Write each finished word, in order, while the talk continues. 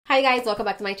Hi guys, welcome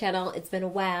back to my channel. It's been a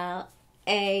while.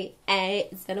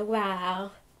 It's been a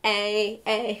while.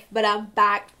 But I'm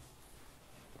back.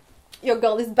 Your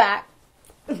girl is back.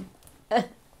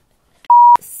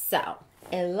 So,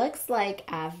 it looks like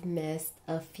I've missed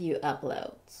a few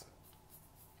uploads.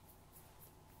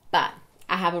 But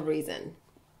I have a reason.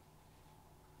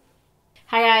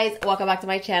 Hi guys, welcome back to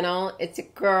my channel. It's your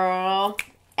girl.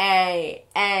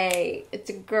 It's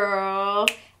your girl.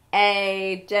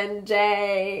 Jen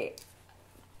J.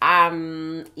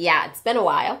 Yeah, it's been a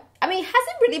while. I mean, has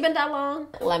it really been that long?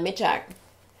 Let me check.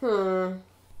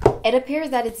 It appears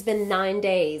that it's been 9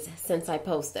 days since I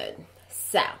posted.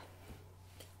 So,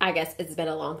 I guess it's been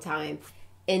a long time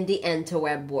in the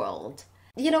interweb world.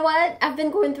 You know what? I've been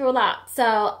going through a lot.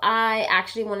 So, I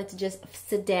actually wanted to just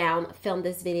sit down, film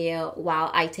this video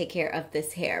while I take care of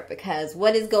this hair. Because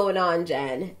what is going on,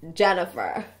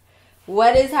 Jennifer?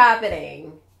 What is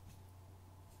happening?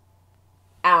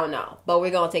 I don't know, but we're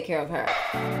gonna take care of her.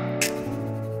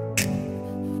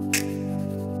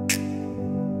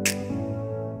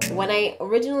 When I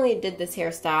originally did this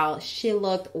hairstyle, she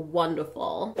looked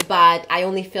wonderful, but I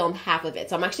only filmed half of it.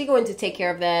 So I'm actually going to take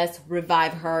care of this,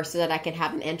 revive her so that I can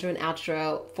have an intro and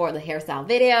outro for the hairstyle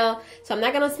video. So I'm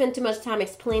not gonna spend too much time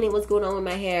explaining what's going on with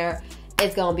my hair.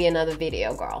 It's gonna be another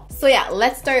video, girl. So yeah,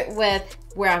 let's start with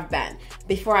where I've been.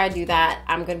 Before I do that,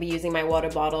 I'm gonna be using my water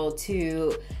bottle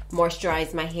to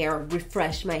moisturize my hair,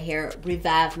 refresh my hair,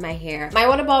 revive my hair. My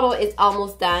water bottle is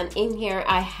almost done. In here,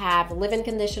 I have leave-in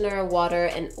conditioner, water,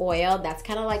 and oil. That's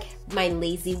kind of like my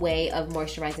lazy way of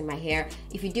moisturizing my hair.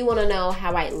 If you do want to know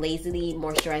how I lazily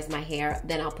moisturize my hair,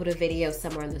 then I'll put a video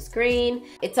somewhere on the screen.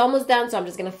 It's almost done, so I'm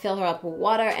just gonna fill her up with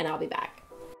water and I'll be back.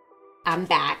 I'm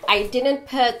back. I didn't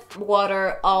put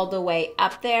water all the way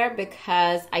up there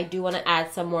because I do want to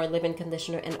add some more leave-in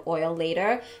conditioner and oil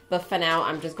later. But for now,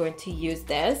 I'm just going to use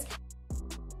this.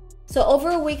 So over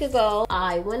a week ago,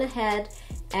 I went ahead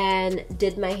and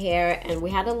did my hair and we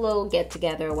had a little get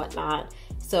together and whatnot.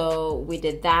 So we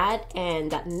did that, and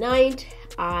that night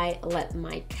I let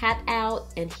my cat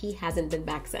out and he hasn't been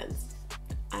back since.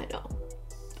 I know.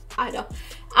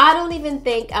 I don't even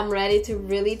think I'm ready to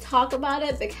really talk about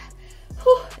it because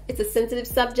it's a sensitive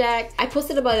subject. I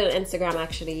posted about it on Instagram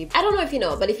actually. I don't know if you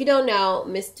know, but if you don't know,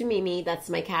 Mr. Mimi, that's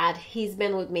my cat, he's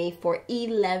been with me for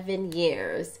 11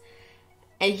 years.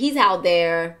 And he's out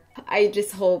there. I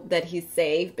just hope that he's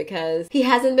safe because he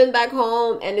hasn't been back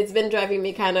home and it's been driving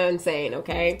me kind of insane,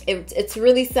 okay? It's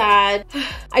really sad.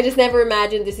 I just never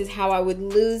imagined this is how I would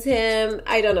lose him.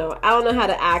 I don't know. I don't know how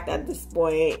to act at this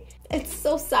point. It's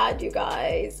so sad, you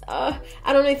guys. I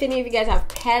don't know if any of you guys have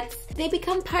pets. They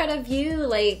become part of you.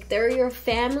 Like, they're your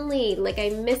family. Like,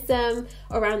 I miss them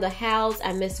around the house.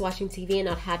 I miss watching TV and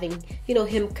not having, you know,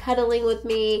 him cuddling with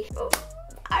me.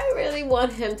 I really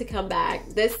want him to come back.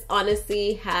 This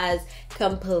honestly has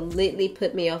completely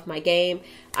put me off my game.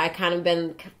 I kind of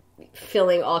been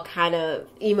feeling all kind of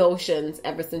emotions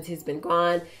ever since he's been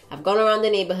gone. I've gone around the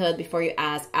neighborhood. Before you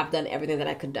ask, I've done everything that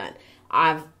I could done.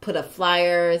 I've put up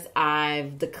flyers.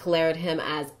 I've declared him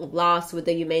as lost with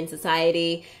the Humane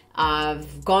Society.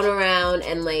 I've gone around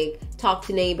and like talked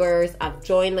to neighbors. I've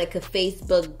joined like a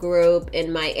Facebook group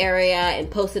in my area and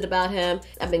posted about him.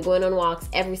 I've been going on walks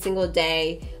every single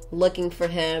day looking for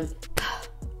him.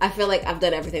 I feel like I've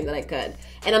done everything that I could.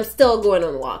 And I'm still going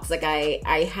on walks. Like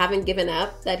I haven't given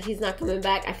up that he's not coming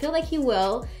back. I feel like he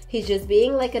will. He's just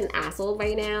being like an asshole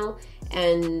right now.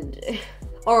 And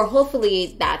or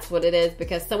hopefully that's what it is,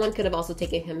 because someone could have also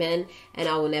taken him in and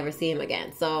I will never see him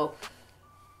again. So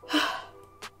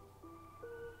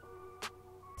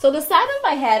so the side of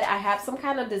my head, I have some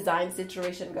kind of design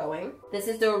situation going. This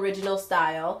is the original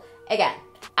style. Again,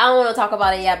 I don't want to talk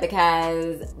about it yet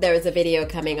because there is a video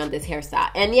coming on this hairstyle.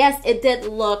 And yes, it did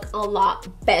look a lot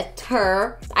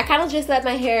better. I kind of just let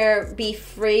my hair be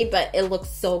free, but it looked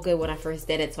so good when I first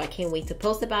did it, so I can't wait to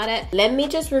post about it. Let me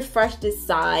just refresh this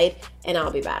side and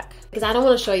I'll be back because I don't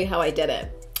want to show you how I did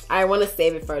it. I want to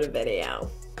save it for the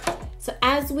video. So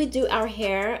as we do our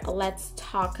hair, let's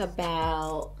talk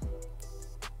about,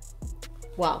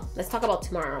 well, let's talk about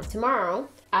tomorrow. Tomorrow,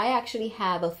 I actually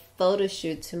have a photo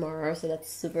shoot tomorrow, so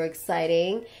that's super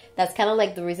exciting. That's kind of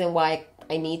like the reason why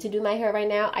I need to do my hair right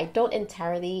now. I don't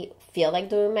entirely feel like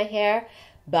doing my hair,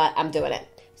 but I'm doing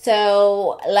it.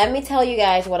 So let me tell you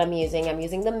guys what I'm using. I'm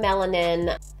using the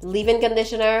MELANIN leave-in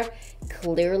conditioner.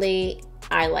 Clearly,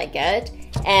 I like it.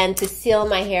 And to seal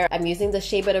my hair, I'm using the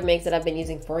Shea Butter Mix that I've been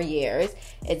using for years.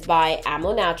 It's by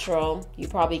Amo Natural. You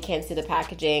probably can't see the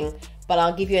packaging, but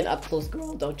I'll give you an up close,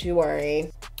 girl. Don't you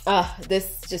worry.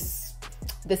 This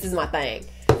is my thing.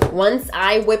 Once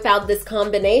I whip out this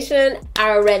combination,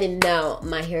 I already know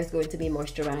my hair is going to be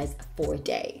moisturized for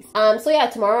days. So yeah,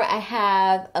 tomorrow I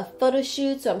have a photo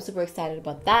shoot, so I'm super excited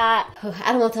about that.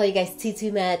 I don't want to tell you guys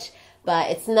too much,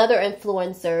 but it's another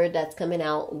influencer that's coming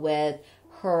out with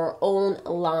her own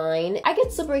line. I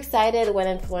get super excited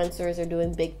when influencers are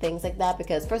doing big things like that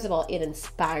because first of all, it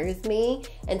inspires me.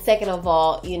 And second of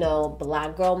all, you know,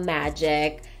 Black girl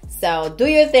magic. So do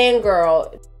your thing,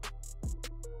 girl.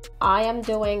 I am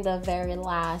doing the very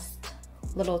last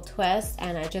little twist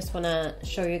and I just want to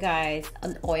show you guys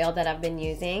an oil that I've been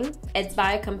using. It's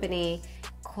by a company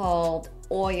called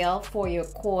Oil for Your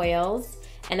Coils.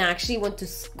 And I actually went to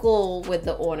school with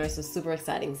the owner, so super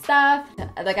exciting stuff.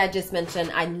 Like I just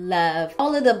mentioned, I love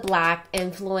all of the Black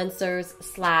influencers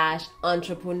slash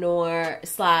entrepreneur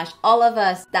slash all of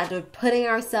us that are putting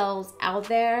ourselves out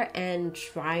there and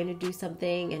trying to do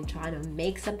something and trying to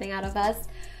make something out of us.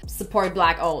 Support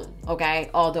Black owned, okay?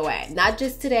 All the way. Not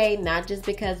just today, not just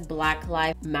because Black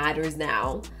life matters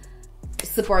now.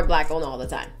 Support Black owned all the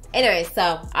time. Anyway,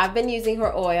 so I've been using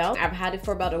her oil. I've had it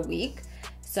for about a week.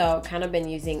 So kind of been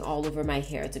using all over my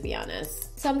hair, to be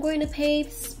honest. So I'm going to pay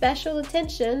special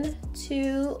attention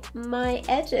to my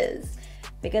edges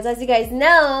because as you guys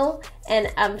know, and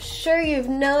I'm sure you've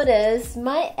noticed,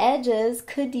 my edges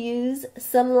could use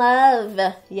some love.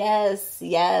 Yes,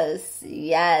 yes,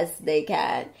 yes, they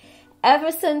can.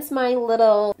 Ever since my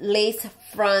little lace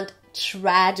front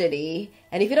tragedy,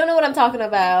 and if you don't know what I'm talking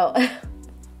about,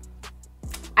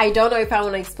 I don't know if I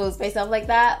want to expose myself like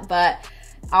that, but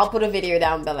I'll put a video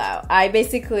down below. I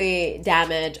basically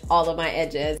damaged all of my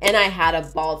edges and I had a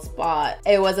bald spot.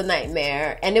 It was a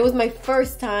nightmare and it was my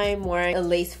first time wearing a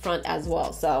lace front as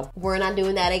well. So we're not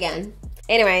doing that again.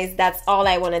 Anyways, that's all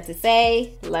I wanted to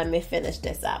say. Let me finish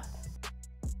this up.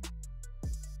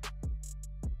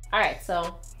 All right,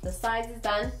 so the sides is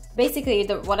done. Basically,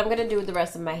 what I'm gonna do with the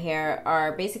rest of my hair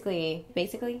are basically,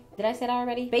 did I say that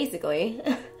already? Basically,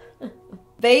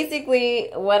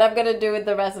 what I'm gonna do with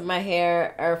the rest of my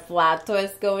hair are flat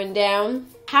twists going down.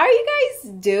 How are you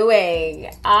guys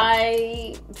doing?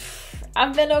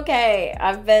 I've been okay.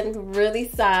 I've been really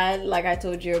sad, like I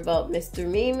told you about Mr.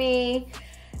 Mimi.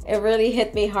 It really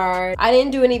hit me hard. I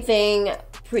didn't do anything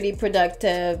pretty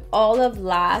productive all of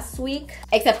last week,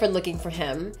 except for looking for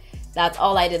him. That's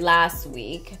all I did last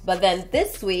week. But then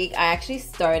this week, I actually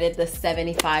started the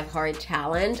 75 hard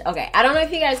challenge. Okay, I don't know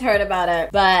if you guys heard about it,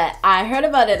 but I heard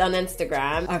about it on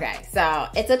Instagram. Okay, so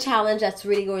it's a challenge that's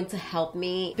really going to help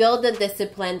me build the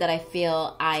discipline that I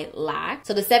feel I lack.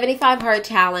 So the 75 hard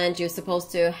challenge, you're supposed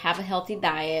to have a healthy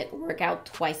diet, work out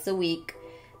twice a week.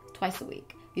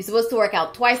 You're supposed to work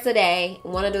out twice a day.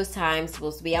 One of those times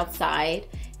supposed to be outside.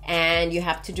 And you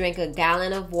have to drink a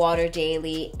gallon of water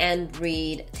daily and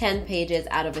read 10 pages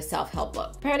out of a self-help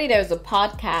book. Apparently there's a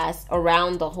podcast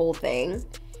around the whole thing.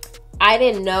 I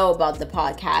didn't know about the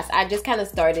podcast. I just kind of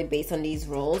started based on these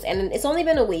rules and it's only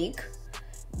been a week.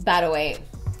 By the way,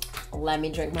 let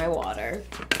me drink my water.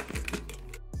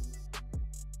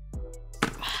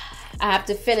 I have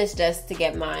to finish this to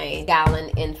get my gallon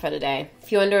in for the day.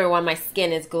 If you're wondering why my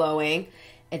skin is glowing,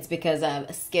 it's because of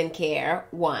skincare,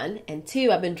 1, and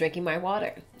 2, I've been drinking my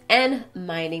water and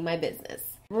minding my business.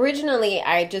 Originally,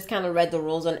 I just kind of read the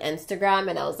rules on Instagram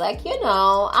and I was like, you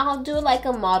know, I'll do like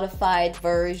a modified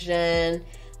version.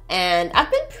 And I've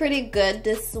been pretty good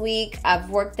this week. I've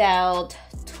worked out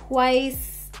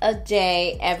twice a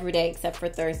day, every day except for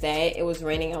Thursday. It was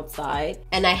raining outside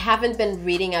and I haven't been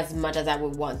reading as much as I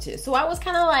would want to. So I was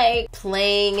kind of like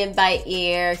playing it by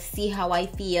ear, see how I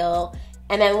feel.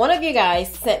 And then one of you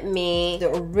guys sent me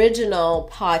the original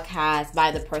podcast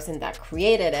by the person that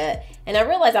created it. And I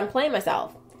realized I'm playing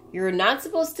myself. You're not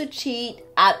supposed to cheat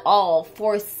at all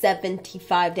for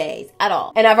 75 days, at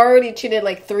all. And I've already cheated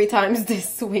like 3 times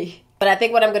this week. But I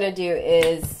think what I'm gonna do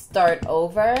is start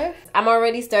over. I'm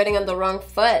already starting on the wrong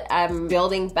foot. I'm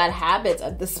building bad habits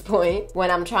at this point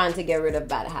when I'm trying to get rid of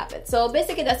bad habits. So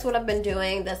basically that's what I've been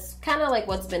doing. That's kind of like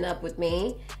what's been up with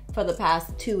me for the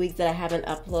past 2 weeks that I haven't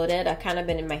uploaded. I've kind of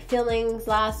been in my feelings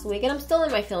last week and I'm still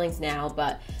in my feelings now,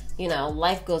 but you know,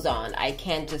 life goes on. I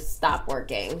can't just stop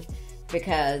working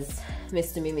because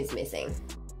Mr. Mimi's missing.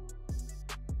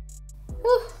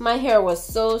 Whew, my hair was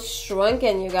so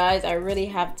shrunken, you guys. I really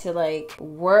have to like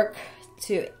work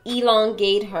to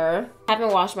elongate her. I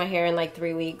haven't washed my hair in like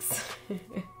 3 weeks.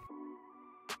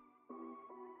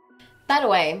 By the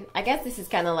way, I guess this is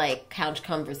kind of like couch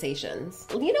conversations.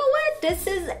 You know what? This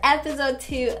is episode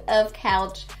 2 of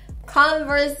Couch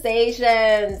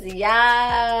conversations.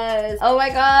 Yes. Oh my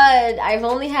god, I've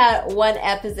only had one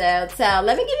episode, so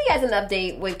let me give you guys an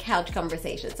update with couch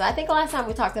conversations. So I think last time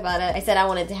we talked about it, I said I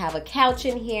wanted to have a couch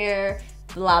in here,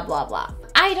 blah blah blah.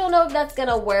 I don't know if that's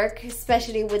gonna work,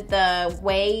 especially with the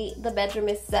way the bedroom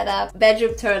is set up.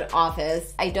 Bedroom turned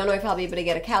office. I don't know if I'll be able to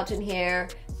get a couch in here,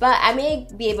 but I may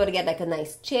be able to get like a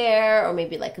nice chair or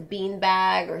maybe like a bean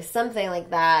bag or something like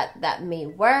that that may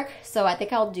work. So I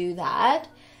think I'll do that.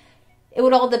 It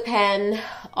would all depend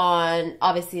on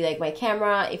obviously like my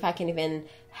camera, if I can even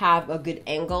have a good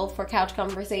angle for couch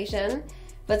conversation.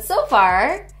 But so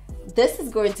far, this is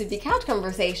going to be couch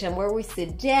conversation where we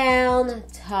sit down,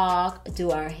 talk,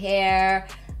 do our hair.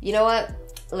 You know what?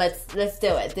 Let's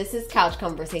do it. This is couch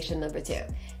conversation number 2.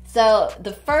 So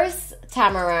the first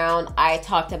time around, I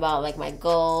talked about like my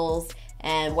goals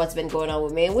and what's been going on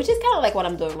with me, which is kind of like what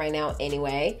I'm doing right now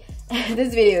anyway.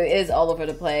 This video is all over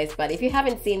the place, but if you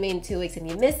haven't seen me in 2 weeks and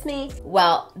you missed me,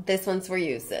 well, this one's for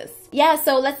you, sis. Yeah,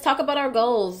 so let's talk about our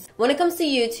goals. When it comes to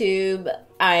YouTube,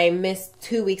 I missed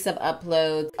 2 weeks of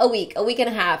uploads, a week and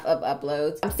a half of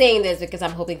uploads. I'm saying this because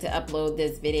I'm hoping to upload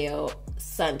this video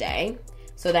Sunday.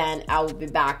 So then I will be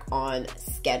back on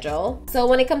schedule. So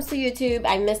when it comes to YouTube,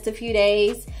 I missed a few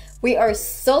days. We are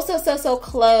so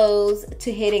close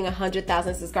to hitting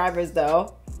 100,000 subscribers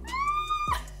though.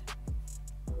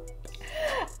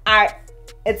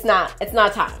 It's not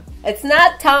time. It's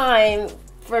not time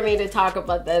for me to talk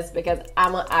about this because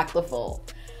I'm gonna act a fool.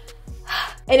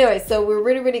 Anyway, so we're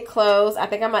really close. I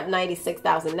think I'm at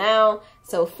 96,000 now.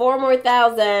 So 4 more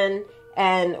thousand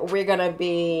and we're gonna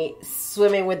be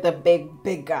swimming with the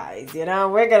big guys, you know?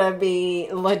 We're gonna be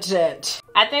legit.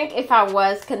 I think if I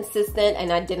was consistent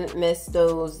and I didn't miss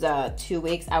those 2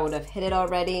 weeks, I would have hit it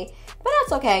already. But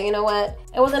that's okay, you know what?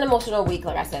 It was an emotional week,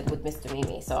 like I said, with Mr.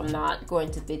 Mimi. So I'm not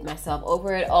going to beat myself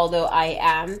over it, although I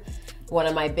am one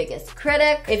of my biggest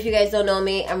critics. If you guys don't know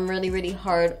me, I'm really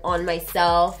hard on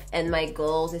myself and my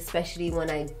goals, especially when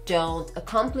I don't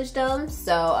accomplish them.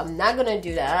 So I'm not gonna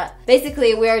do that.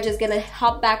 Basically, we are just gonna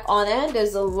hop back on it.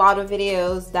 There's a lot of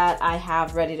videos that I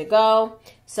have ready to go.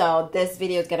 So this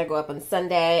video is gonna go up on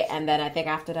Sunday, and then I think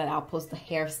after that I'll post the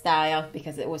hairstyle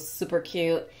because it was super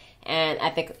cute. And I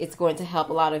think it's going to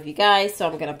help a lot of you guys, so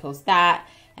I'm gonna post that.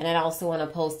 And I also want to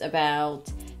post about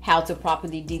how to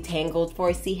properly detangle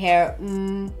 4C hair.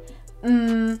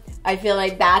 I feel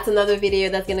like that's another video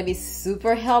that's gonna be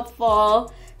super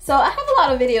helpful. So I have a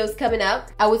lot of videos coming up.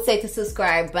 I would say to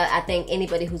subscribe, but I think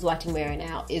anybody who's watching me right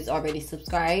now is already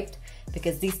subscribed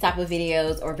because these type of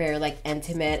videos are very like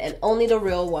intimate and only the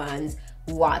real ones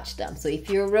watch them. So if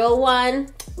you're a real one,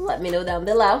 let me know down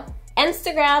below.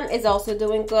 Instagram is also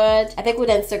doing good. I think with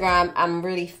Instagram, I'm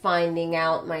really finding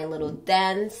out my little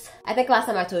dance. I think last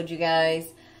time I told you guys,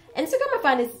 Instagram I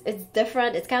find it's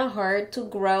different. It's kind of hard to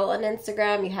grow on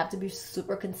Instagram. You have to be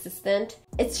super consistent.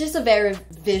 It's just a very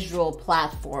visual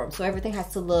platform, so everything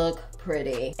has to look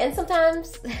pretty. And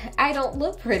sometimes I don't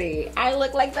look pretty. I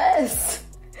look like this.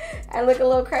 I look a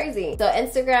little crazy. So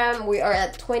Instagram, we are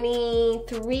at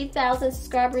 23,000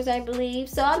 subscribers, I believe.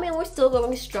 So I mean, we're still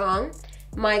going strong.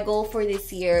 My goal for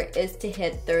this year is to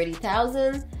hit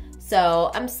 30,000.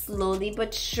 So I'm slowly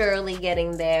but surely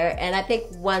getting there. And I think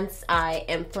once I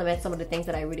implement some of the things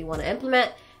that I really want to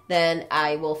implement, then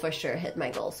I will for sure hit my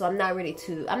goal. So I'm not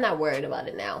worried about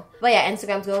it now. But yeah,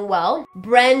 Instagram's going well.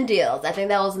 Brand deals. I think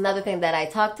that was another thing that I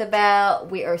talked about.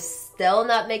 We are still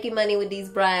not making money with these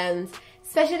brands.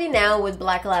 Especially now with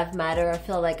Black Lives Matter, I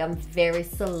feel like I'm very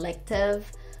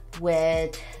selective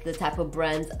with the type of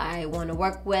brands I want to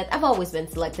work with. I've always been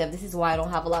selective. This is why I don't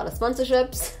have a lot of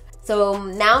sponsorships. So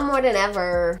now more than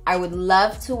ever, I would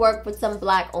love to work with some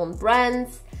Black-owned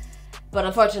brands. But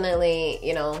unfortunately,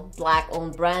 you know,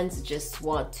 Black-owned brands just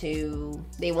want you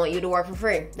to work for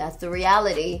free. That's the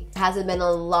reality. There hasn't been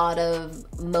a lot of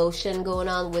motion going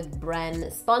on with brand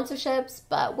sponsorships,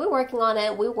 but we're working on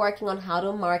it. We're working on how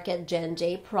to market Jen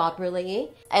J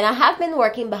properly. And I have been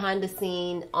working behind the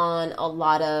scene on a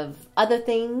lot of other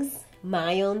things,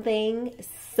 my own thing.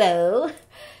 So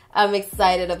I'm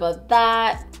excited about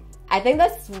that. I think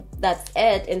that's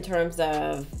it in terms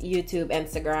of YouTube,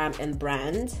 Instagram, and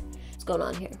brand. What's going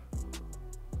on here?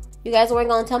 You guys weren't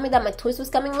gonna tell me that my twist was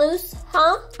coming loose,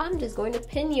 huh? I'm just going to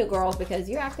pin you girls because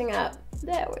you're acting up.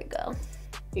 There we go.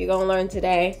 You're gonna learn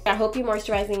today. I hope you're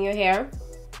moisturizing your hair.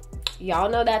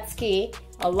 Y'all know that's key.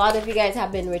 A lot of you guys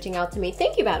have been reaching out to me.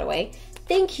 Thank you, by the way.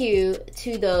 thank you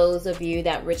to those of you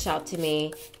that reached out to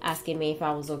me asking me if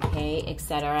I was okay,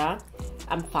 etc.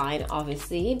 I'm fine,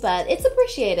 obviously, but it's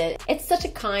appreciated. It's such a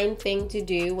kind thing to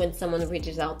do when someone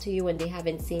reaches out to you when they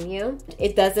haven't seen you.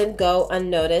 It doesn't go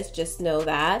unnoticed, just know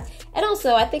that. And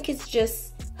also, I think it's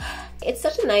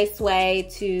such a nice way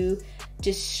to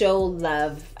just show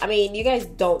love. I mean, you guys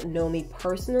don't know me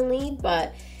personally,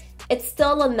 but it's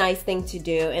still a nice thing to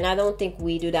do, and I don't think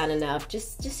we do that enough.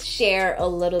 Just share a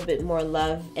little bit more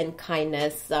love and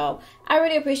kindness. So I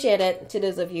really appreciate it to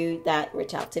those of you that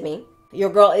reach out to me. Your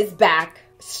girl is back,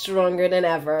 stronger than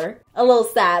ever. A little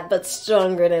sad, but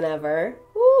stronger than ever.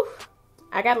 Woo.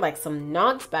 I got like some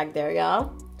knots back there,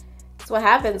 y'all. That's what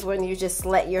happens when you just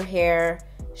let your hair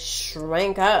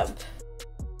shrink up.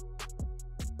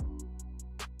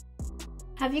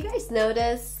 Have you guys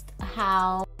noticed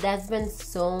how there's been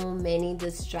so many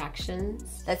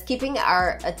distractions that's keeping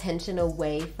our attention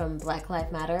away from Black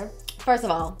Lives Matter? First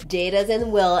of all, Jada's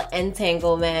and Will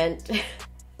entanglement.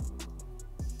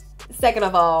 Second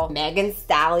of all, Megan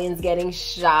Stallion's getting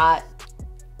shot.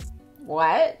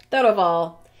 What? Third of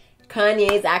all,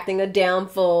 Kanye's acting a damn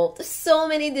fool. There's so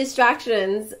many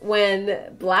distractions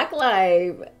when Black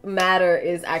Lives Matter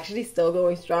is actually still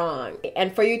going strong.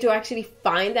 And for you to actually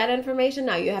find that information,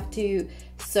 now you have to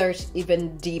search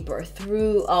even deeper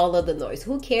through all of the noise.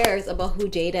 Who cares about who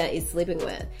Jada is sleeping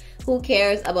with? Who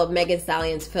cares about Megan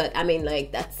Stallion's foot? I mean,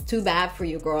 like, that's too bad for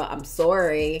you, girl. I'm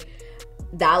sorry.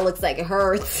 That looks like it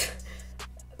hurts.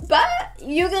 But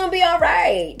you're gonna be all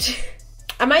right.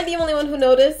 Am I the only one who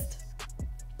noticed?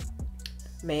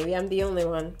 Maybe I'm the only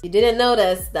one. You didn't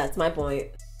notice, that's my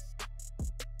point.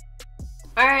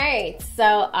 All right,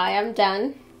 so I am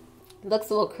done. Looks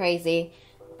a little crazy,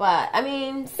 but I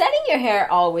mean, setting your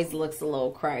hair always looks a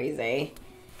little crazy.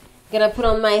 Gonna put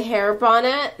on my hair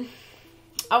bonnet.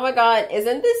 Oh my God,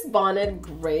 isn't this bonnet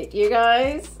great, you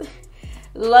guys?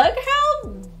 Look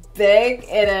how big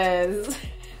it is.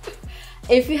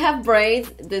 If you have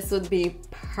braids, this would be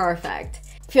perfect.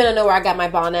 If you wanna know where I got my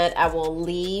bonnet, I will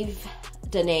leave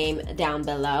the name down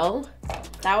below.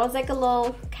 That was like a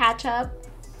little catch up.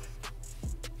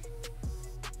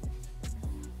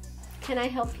 Can I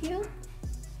help you?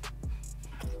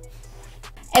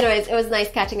 Anyways, it was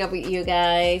nice catching up with you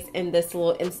guys in this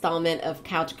little installment of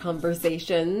Couch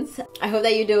Conversations. I hope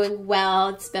that you're doing well.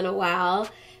 It's been a while,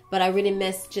 but I really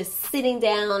miss just sitting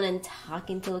down and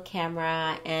talking to a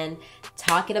camera and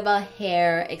talking about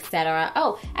hair, etc.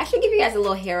 Oh, actually give you guys a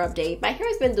little hair update. My hair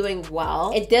has been doing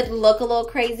well. It did look a little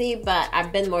crazy, but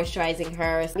I've been moisturizing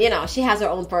her. You know, she has her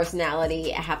own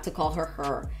personality. I have to call her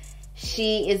her.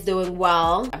 She is doing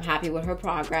well. I'm happy with her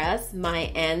progress. My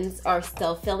ends are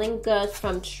still feeling good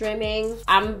from trimming.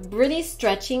 I'm really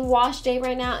stretching wash day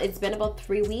right now. It's been about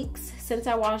 3 weeks since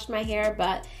I washed my hair,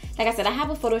 but like I said, I have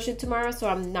a photo shoot tomorrow, so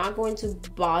I'm not going to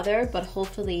bother, but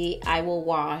hopefully I will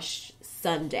wash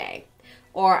Sunday.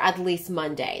 Or at least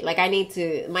Monday. Like I need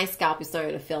to, my scalp is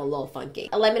starting to feel a little funky.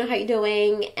 Let me know how you're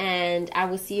doing, and I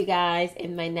will see you guys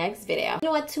in my next video. You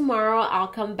know what, tomorrow I'll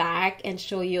come back and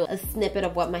show you a snippet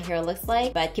of what my hair looks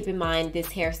like, but keep in mind this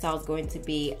hairstyle is going to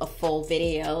be a full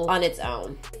video on its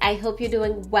own. I hope you're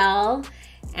doing well,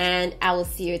 and I will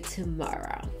see you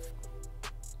tomorrow.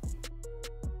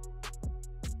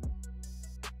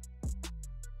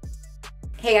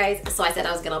 Hey guys, so I said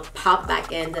I was gonna pop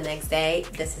back in the next day.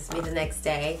 This is me the next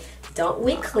day. Don't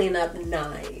we clean up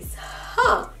nice?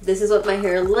 Huh. This is what my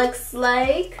hair looks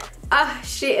like. Ah,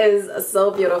 she is so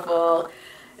beautiful.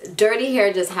 Dirty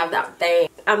hair just have that thing.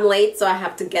 I'm late, so I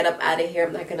have to get up out of here.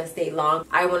 I'm not gonna stay long.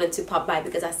 I wanted to pop by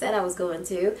because I said I was going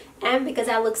to, and because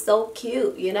I look so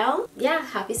cute, you know? Yeah,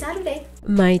 happy Saturday.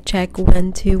 My check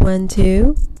 1 2 1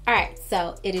 2. All right,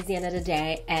 so it is the end of the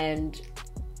day, and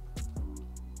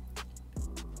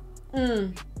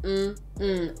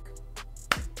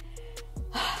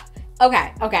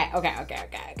Okay.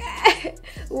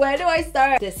 Where do I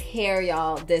start? This hair,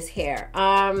 y'all, this hair.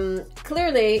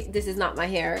 Clearly this is not my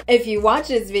hair. If you watch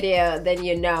this video, then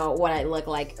you know what I look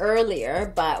like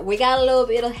earlier, but we got a little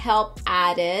bit of help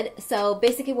added. So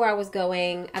basically where I was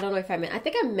going, I don't know if I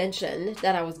think I mentioned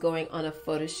that I was going on a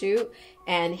photo shoot,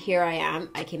 and here I am.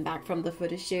 I came back from the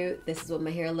photo shoot. This is what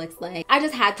my hair looks like. I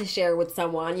just had to share with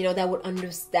someone, you know, that would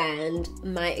understand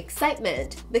my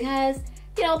excitement, because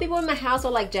you know, people in my house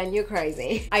are like, Jen, you're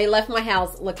crazy. I left my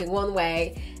house looking one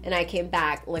way and I came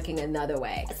back looking another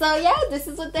way. So yeah, this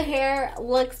is what the hair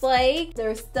looks like.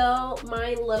 There's still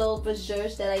my little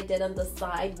visage that I did on the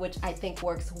side, which I think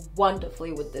works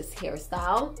wonderfully with this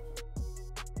hairstyle.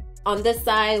 On this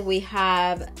side, we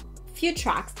have a few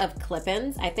tracks of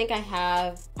clip-ins. I think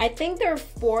there are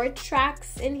 4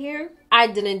 tracks in here. I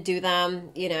didn't do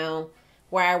them, you know,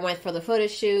 where I went for the photo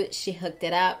shoot. She hooked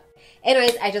it up.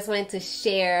 Anyways, I just wanted to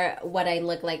share what I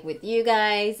look like with you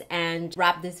guys and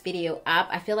wrap this video up.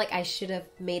 I feel like I should have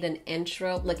made an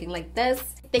intro looking like this.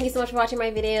 Thank you so much for watching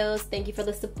my videos. Thank you for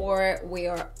the support. We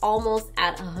are almost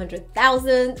at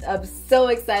 100,000. I'm so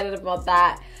excited about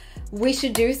that. We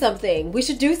should do something. We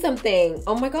should do something.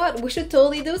 Oh my God, we should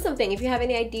totally do something. If you have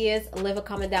any ideas, leave a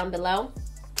comment down below.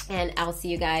 And I'll see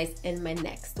you guys in my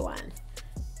next one.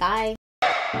 Bye.